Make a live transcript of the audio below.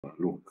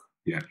Look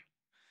here.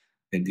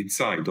 And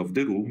inside of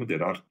the room,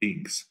 there are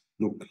things.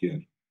 Look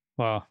here.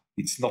 Wow.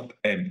 It's not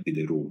empty,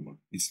 the room.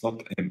 It's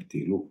not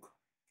empty. Look.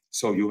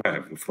 So you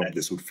have from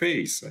the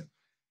surface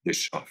the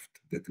shaft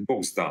that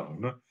goes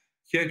down.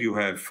 Here you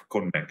have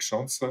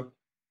connections,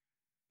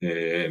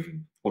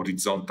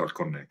 horizontal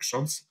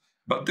connections,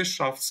 but the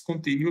shaft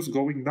continues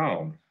going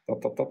down,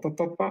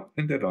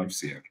 and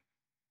arrives here.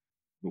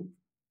 Look.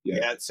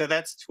 Yeah, so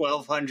that's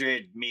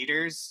 1,200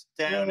 meters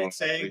down, No, it's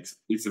saying?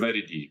 it's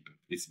very deep.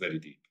 It's very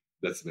deep.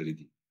 That's very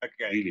deep.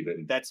 Okay. Really very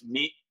deep. That's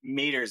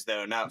meters,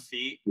 though, not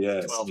feet?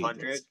 Yes, 1,200?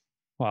 meters.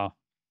 Wow.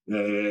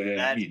 Meters,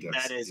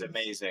 that is yes.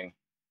 amazing.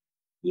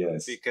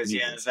 Yes. Because,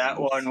 meters, that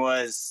meters. one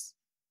was,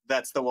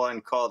 that's the one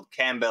called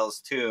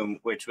Campbell's Tomb,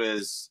 which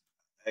was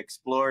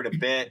explored a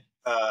bit.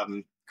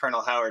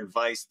 Colonel Howard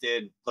Weiss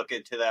did look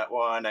into that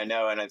one, I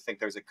know, and I think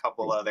there's a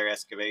couple other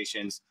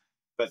excavations.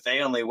 But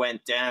they only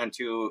went down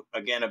to,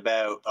 again,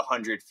 about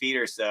 100 feet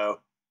or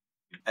so.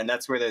 And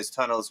that's where those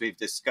tunnels we've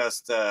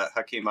discussed,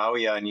 Hakim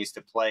Awiyan used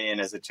to play in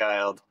as a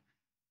child.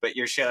 But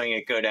you're showing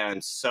it go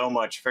down so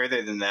much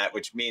further than that,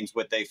 which means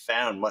what they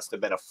found must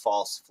have been a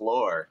false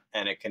floor,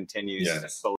 and it continues. Yes.